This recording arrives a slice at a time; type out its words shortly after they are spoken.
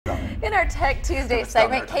In our Tech Tuesday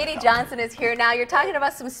segment, Katie Johnson is here now. You're talking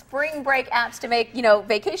about some spring break apps to make,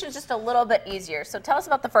 vacations just a little bit easier. So tell us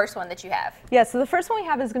about the first one that you have. Yeah, so the first one we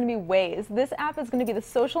have is going to be Waze. This app is going to be the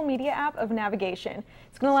social media app of navigation.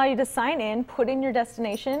 It's going to allow you to sign in, put in your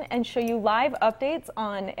destination, and show you live updates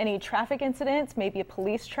on any traffic incidents, maybe a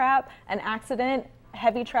police trap, an accident,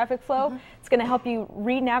 heavy traffic flow. It's going to help you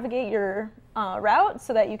re-navigate your route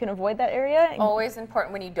so that you can avoid that area. Always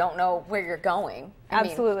important when you don't know where you're going.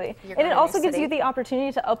 Absolutely. And it also gives you the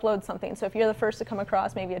opportunity to upload something. So if you're the first to come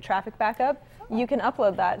across maybe a traffic backup, you can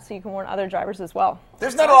upload that so you can warn other drivers as well.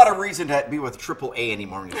 There's not a lot of reason to be with AAA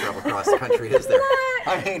anymore when you travel across the country, is there?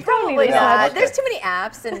 I mean, probably not. not. Okay. There's too many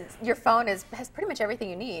apps, and your phone has pretty much everything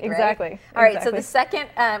you need, Exactly. right? All right, so the second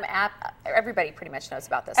app, everybody pretty much knows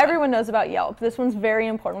about this Everyone knows about Yelp. This one's very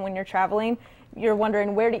important when you're traveling. You're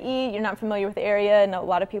wondering where to eat, you're not familiar with the area, and a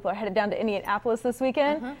lot of people are headed down to Indianapolis this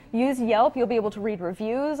weekend. Use Yelp. You'll be able to read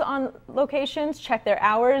reviews on locations, check their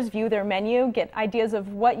hours, view their menu, get ideas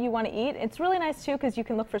of what you want to eat. It's really nice too because you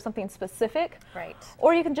can look for something specific. Right.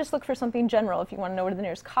 Or you can just look for something general. If you want to know where the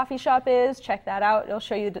nearest coffee shop is, check that out. It'll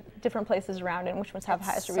show you the different places around and which ones have the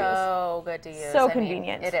highest reviews. So good to use. So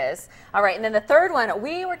convenient. It is. All right, and then the third one,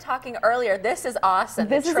 we were talking earlier, this is awesome.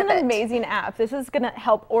 This is an amazing app. This is going to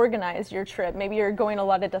help organize your trip. Maybe you're going to a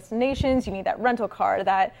lot of destinations, you need that rental car,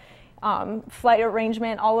 that flight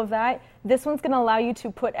arrangement, all of that. This one's going to allow you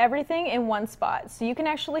to put everything in one spot. So you can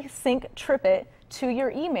actually sync TripIt to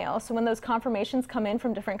your email. So when those confirmations come in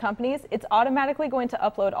from different companies, it's automatically going to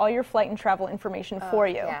upload all your flight and travel information for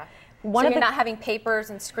you. Yeah. So you're not having papers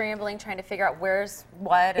and scrambling, trying to figure out where's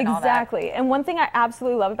what and all that. Exactly. And one thing I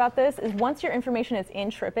absolutely love about this is once your information is in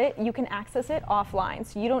TripIt, you can access it offline.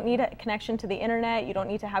 So you don't need a connection to the internet. You don't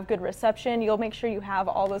need to have good reception. You'll make sure you have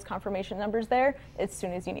all those confirmation numbers there as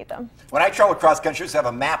soon as you need them. When I travel across country, I just have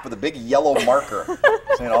a map with a big yellow marker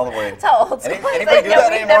saying all the way. It's how old school. Anybody do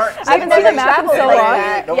that anymore? I haven't seen a map in so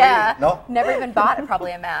long. Yeah. No? Never even bought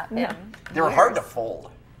probably a map. No. They were hard to fold.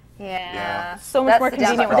 Yeah. So much more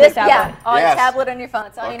convenient with this this tablet. on your tablet on your phone.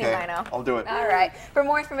 That's all you need right now. I'll do it. All right. For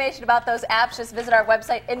more information about those apps, just visit our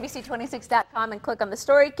website, NBC26.com, and click on the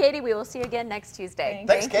story. Katie, we will see you again next Tuesday.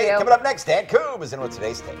 Thanks, Katie. Coming up next, Dan Coob is in with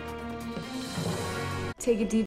today's take. Take a deep